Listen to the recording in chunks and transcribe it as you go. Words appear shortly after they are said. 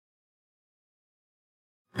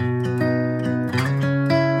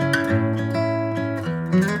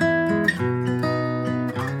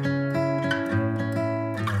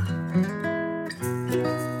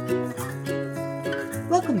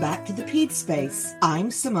Ped Space. I'm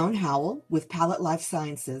Simone Howell with Palette Life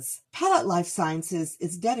Sciences. Palette Life Sciences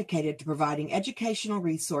is dedicated to providing educational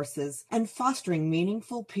resources and fostering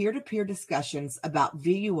meaningful peer-to-peer discussions about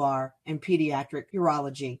VUR and pediatric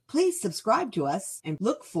urology. Please subscribe to us and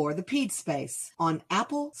look for the Ped Space on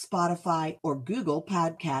Apple, Spotify, or Google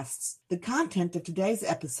Podcasts. The content of today's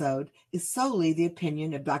episode is solely the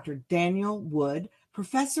opinion of Dr. Daniel Wood,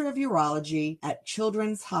 Professor of Urology at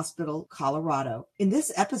Children's Hospital, Colorado. In this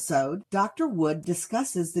episode, Dr. Wood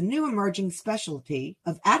discusses the new emerging specialty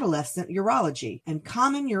of adolescent urology and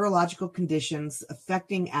common urological conditions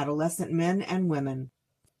affecting adolescent men and women.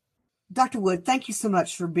 Dr. Wood, thank you so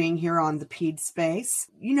much for being here on the Ped Space.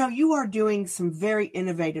 You know, you are doing some very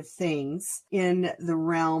innovative things in the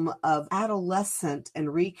realm of adolescent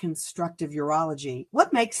and reconstructive urology.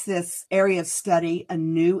 What makes this area of study a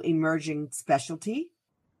new emerging specialty?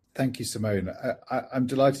 Thank you, Simone. I'm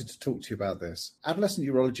delighted to talk to you about this. Adolescent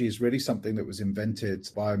urology is really something that was invented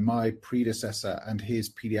by my predecessor and his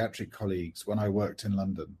pediatric colleagues when I worked in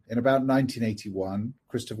London. In about 1981,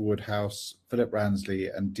 Christopher Woodhouse, Philip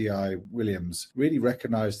Ransley, and D.I. Williams really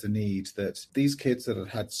recognized the need that these kids that had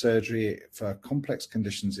had surgery for complex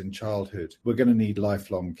conditions in childhood were going to need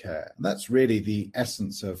lifelong care. And that's really the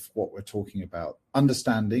essence of what we're talking about.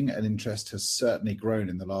 Understanding and interest has certainly grown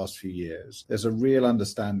in the last few years. There's a real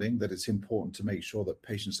understanding that it's important to make sure that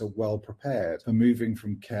patients are well prepared for moving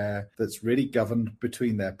from care that's really governed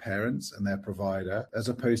between their parents and their provider, as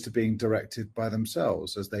opposed to being directed by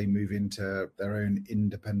themselves as they move into their own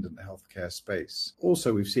independent healthcare space.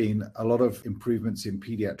 Also, we've seen a lot of improvements in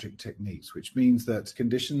pediatric techniques, which means that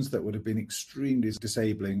conditions that would have been extremely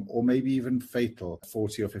disabling or maybe even fatal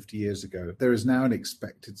 40 or 50 years ago, there is now an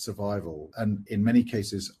expected survival and in many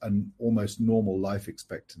cases an almost normal life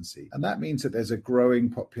expectancy. And that means that there's a growing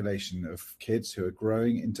population of kids who are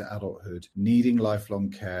growing into adulthood, needing lifelong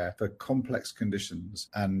care for complex conditions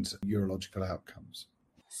and urological outcomes.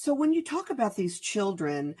 So when you talk about these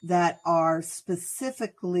children that are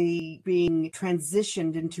specifically being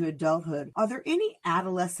transitioned into adulthood, are there any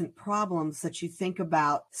adolescent problems that you think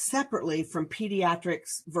about separately from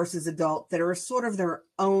pediatrics versus adult that are sort of their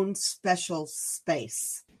own special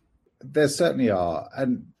space? There certainly are,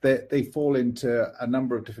 and they fall into a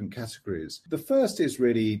number of different categories. The first is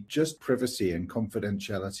really just privacy and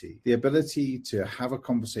confidentiality, the ability to have a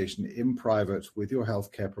conversation in private with your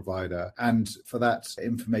healthcare provider and for that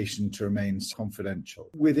information to remain confidential.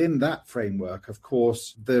 Within that framework, of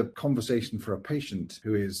course, the conversation for a patient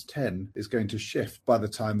who is 10 is going to shift by the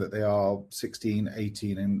time that they are 16,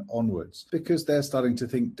 18 and onwards, because they're starting to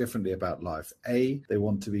think differently about life. They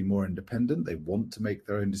want to be more independent, they want to make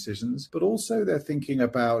their own decisions, but also they're thinking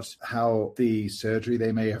about how the surgery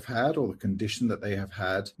they may have had or the condition that they have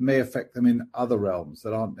had may affect them in other realms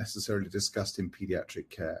that aren't necessarily discussed in pediatric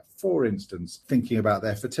care. For instance, thinking about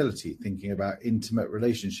their fertility, thinking about intimate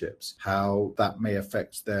relationships, how that may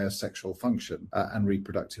affect their sexual function and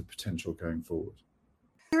reproductive potential going forward.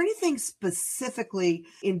 Is there anything specifically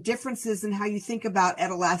in differences in how you think about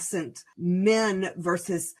adolescent men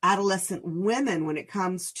versus adolescent women when it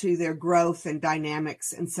comes to their growth and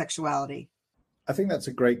dynamics and sexuality? I think that's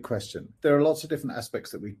a great question. There are lots of different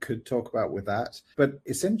aspects that we could talk about with that, but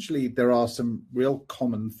essentially there are some real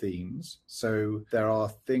common themes. So there are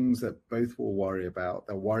things that both will worry about.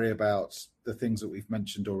 They'll worry about the things that we've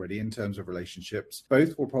mentioned already in terms of relationships.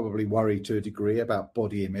 Both will probably worry to a degree about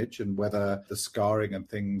body image and whether the scarring and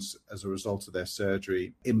things as a result of their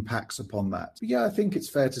surgery impacts upon that. But yeah, I think it's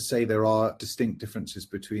fair to say there are distinct differences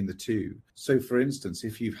between the two. So for instance,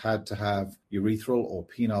 if you've had to have urethral or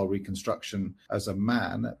penile reconstruction as a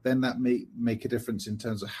man, then that may make a difference in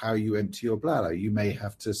terms of how you empty your bladder. You may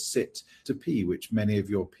have to sit to pee, which many of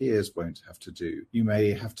your peers won't have to do. You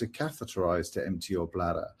may have to catheterize to empty your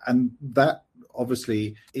bladder. And that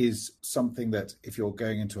obviously is something that if you're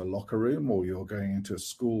going into a locker room or you're going into a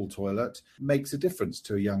school toilet makes a difference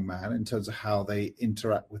to a young man in terms of how they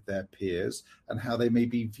interact with their peers and how they may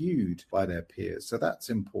be viewed by their peers. So that's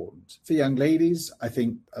important. For young ladies, I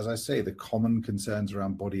think, as I say, the common concerns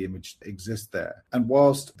around body image exist there. And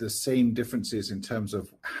whilst the same differences in terms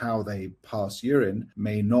of how they pass urine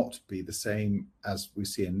may not be the same as we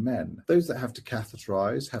see in men, those that have to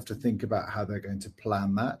catheterize have to think about how they're going to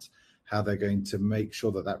plan that, how they're going to make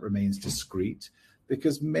sure that that remains discreet,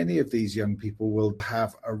 because many of these young people will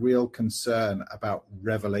have a real concern about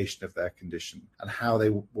revelation of their condition and how they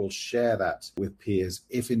will share that with peers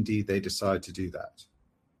if indeed they decide to do that.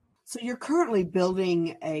 So you're currently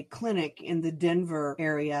building a clinic in the Denver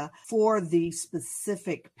area for these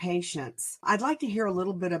specific patients. I'd like to hear a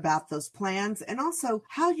little bit about those plans and also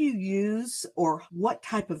how you use or what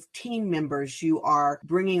type of team members you are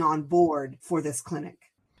bringing on board for this clinic.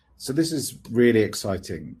 So this is really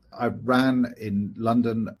exciting. I ran in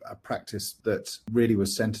London a practice that really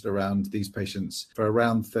was centered around these patients for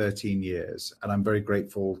around 13 years. And I'm very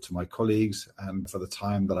grateful to my colleagues and for the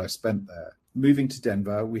time that I spent there. Moving to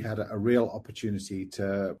Denver, we had a real opportunity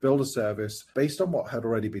to build a service based on what had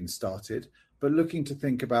already been started, but looking to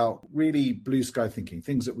think about really blue sky thinking,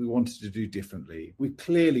 things that we wanted to do differently. We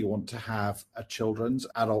clearly want to have a children's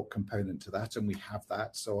adult component to that, and we have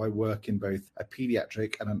that. So I work in both a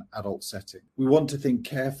pediatric and an adult setting. We want to think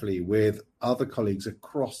carefully with other colleagues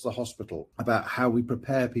across the hospital about how we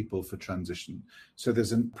prepare people for transition. So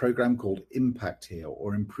there's a program called Impact here,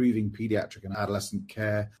 or Improving Pediatric and Adolescent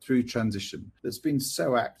Care Through Transition, that's been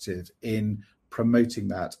so active in promoting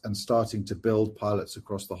that and starting to build pilots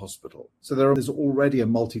across the hospital. So there's already a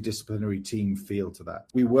multidisciplinary team feel to that.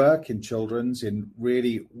 We work in children's in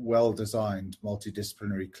really well-designed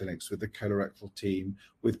multidisciplinary clinics with the colorectal team,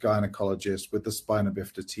 with gynecologists, with the spina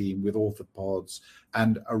bifida team, with orthopods,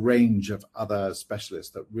 and a range of other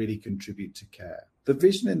specialists that really contribute to care. The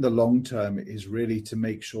vision in the long term is really to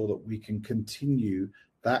make sure that we can continue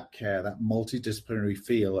that care, that multidisciplinary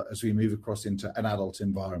feel as we move across into an adult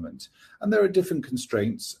environment. And there are different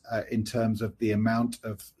constraints in terms of the amount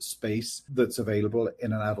of space that's available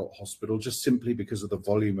in an adult hospital, just simply because of the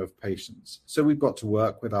volume of patients. So we've got to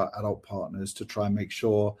work with our adult partners to try and make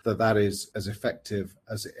sure that that is as effective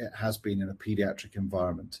as it has been in a pediatric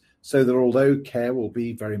environment. So that although care will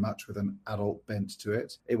be very much with an adult bent to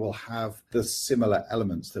it, it will have the similar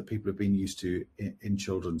elements that people have been used to in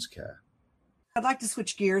children's care. I'd like to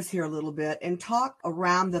switch gears here a little bit and talk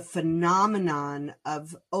around the phenomenon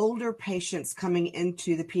of older patients coming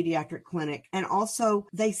into the pediatric clinic. And also,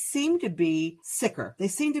 they seem to be sicker. They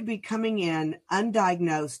seem to be coming in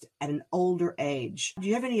undiagnosed at an older age. Do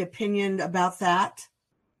you have any opinion about that?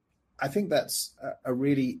 I think that's a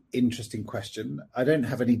really interesting question. I don't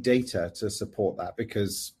have any data to support that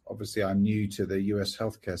because obviously I'm new to the US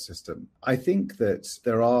healthcare system. I think that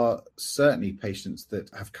there are certainly patients that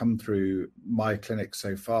have come through my clinic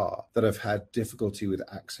so far that have had difficulty with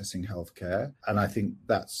accessing healthcare. And I think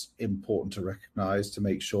that's important to recognize, to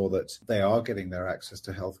make sure that they are getting their access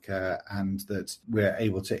to healthcare and that we're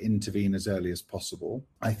able to intervene as early as possible.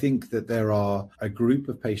 I think that there are a group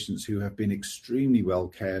of patients who have been extremely well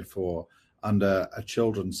cared for under a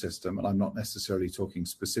children's system, and I'm not necessarily talking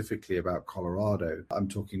specifically about Colorado, I'm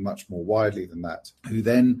talking much more widely than that, who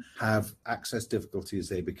then have access difficulties as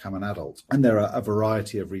they become an adult. And there are a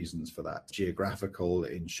variety of reasons for that: geographical,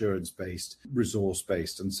 insurance-based,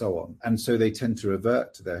 resource-based, and so on. And so they tend to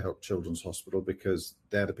revert to their children's hospital because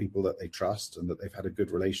they're the people that they trust and that they've had a good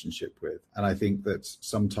relationship with. And I think that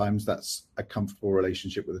sometimes that's a comfortable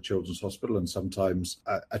relationship with a children's hospital, and sometimes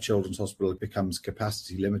a children's hospital becomes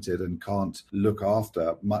capacity limited and can't look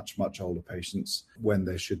after much older patients when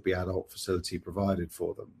there should be adult facility provided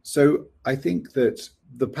for them. So I think that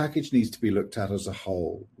the package needs to be looked at as a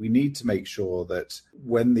whole. We need to make sure that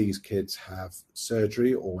when these kids have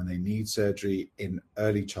surgery or when they need surgery in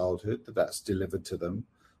early childhood, that that's delivered to them.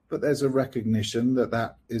 But there's a recognition that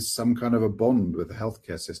that is some kind of a bond with the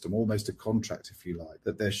healthcare system, almost a contract, if you like,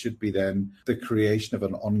 that there should be then the creation of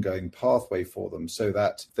an ongoing pathway for them so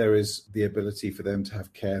that there is the ability for them to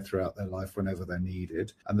have care throughout their life whenever they're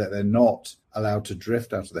needed, and that they're not allowed to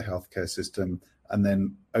drift out of the healthcare system and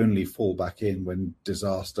then only fall back in when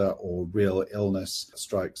disaster or real illness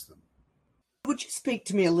strikes them. Would you speak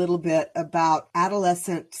to me a little bit about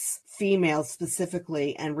adolescents, females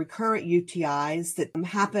specifically, and recurrent UTIs that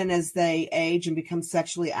happen as they age and become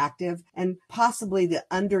sexually active, and possibly the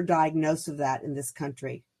underdiagnosis of that in this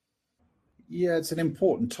country? Yeah, it's an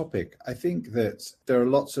important topic. I think that there are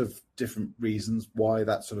lots of different reasons why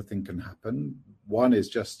that sort of thing can happen. One is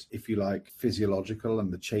just, if you like, physiological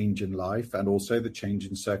and the change in life, and also the change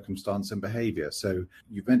in circumstance and behavior. So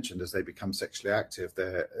you mentioned as they become sexually active,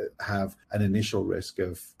 they have an initial risk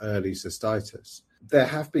of early cystitis. There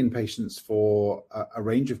have been patients for a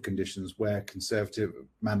range of conditions where conservative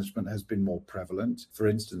management has been more prevalent, for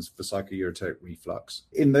instance, vesiculoureteric reflux.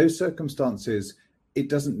 In those circumstances, it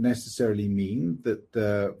doesn't necessarily mean that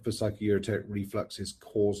the vesiculoureteric reflux is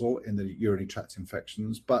causal in the urinary tract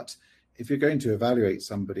infections, but if you're going to evaluate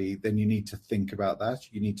somebody, then you need to think about that.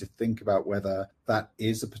 You need to think about whether that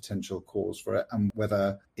is a potential cause for it and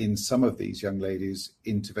whether in some of these young ladies,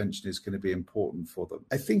 intervention is going to be important for them.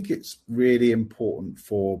 I think it's really important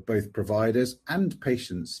for both providers and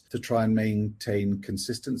patients to try and maintain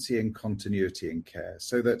consistency and continuity in care,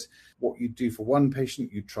 so that what you do for one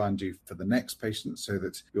patient, you try and do for the next patient, so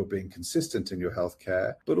that you're being consistent in your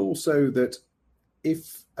healthcare, but also that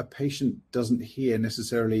if a patient doesn't hear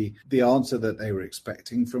necessarily the answer that they were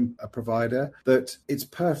expecting from a provider, that it's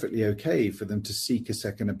perfectly okay for them to seek a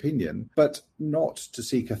second opinion, but not to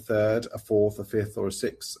seek a third, a fourth, a fifth, or a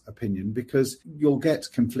sixth opinion, because you'll get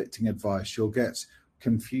conflicting advice, you'll get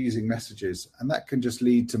confusing messages, and that can just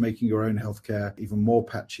lead to making your own healthcare even more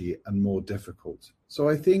patchy and more difficult. So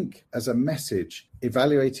I think as a message,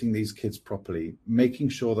 evaluating these kids properly, making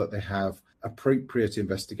sure that they have appropriate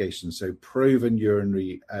investigations, so proven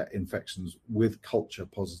urinary infections with culture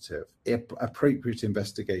positive, appropriate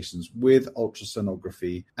investigations with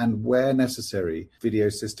ultrasonography, and where necessary, video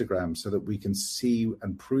cystograms, so that we can see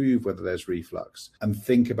and prove whether there's reflux and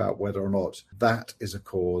think about whether or not that is a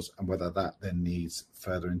cause and whether that then needs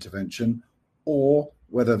further intervention, or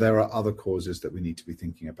whether there are other causes that we need to be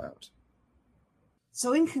thinking about.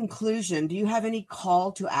 So in conclusion, do you have any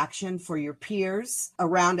call to action for your peers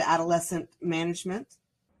around adolescent management?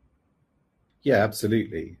 Yeah,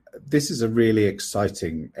 absolutely. This is a really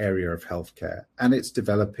exciting area of healthcare, and it's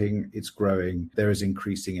developing, it's growing, there is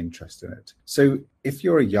increasing interest in it. So if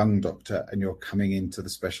you're a young doctor and you're coming into the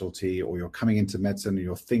specialty, or you're coming into medicine and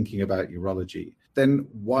you're thinking about urology, then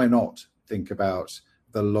why not think about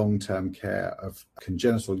the long-term care of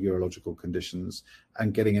congenital urological conditions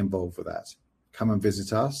and getting involved with that? Come and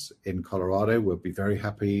visit us in Colorado. We'll be very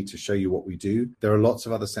happy to show you what we do. There are lots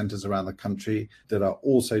of other centers around the country that are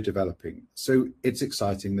also developing. So it's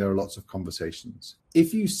exciting. There are lots of conversations.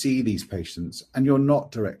 If you see these patients and you're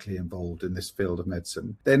not directly involved in this field of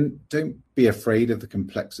medicine, then don't be afraid of the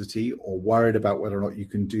complexity or worried about whether or not you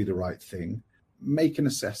can do the right thing. Make an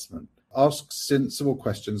assessment. Ask sensible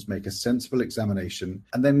questions, make a sensible examination,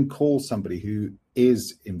 and then call somebody who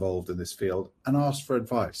is involved in this field and ask for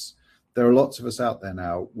advice. There are lots of us out there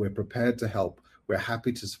now. We're prepared to help. We're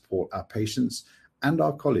happy to support our patients and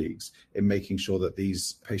our colleagues in making sure that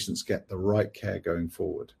these patients get the right care going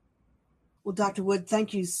forward. Well, Dr. Wood,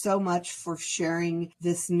 thank you so much for sharing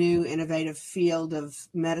this new innovative field of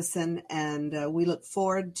medicine, and we look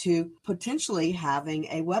forward to potentially having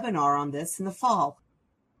a webinar on this in the fall.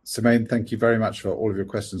 Simone, thank you very much for all of your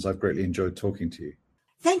questions. I've greatly enjoyed talking to you.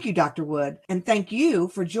 Thank you, Dr. Wood, and thank you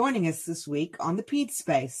for joining us this week on the Ped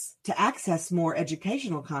Space. To access more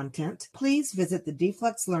educational content, please visit the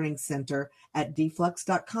Deflux Learning Center at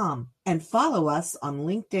deflux.com and follow us on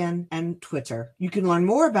LinkedIn and Twitter. You can learn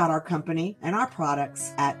more about our company and our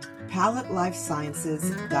products at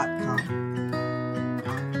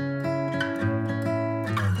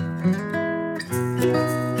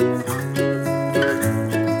palettelifesciences.com.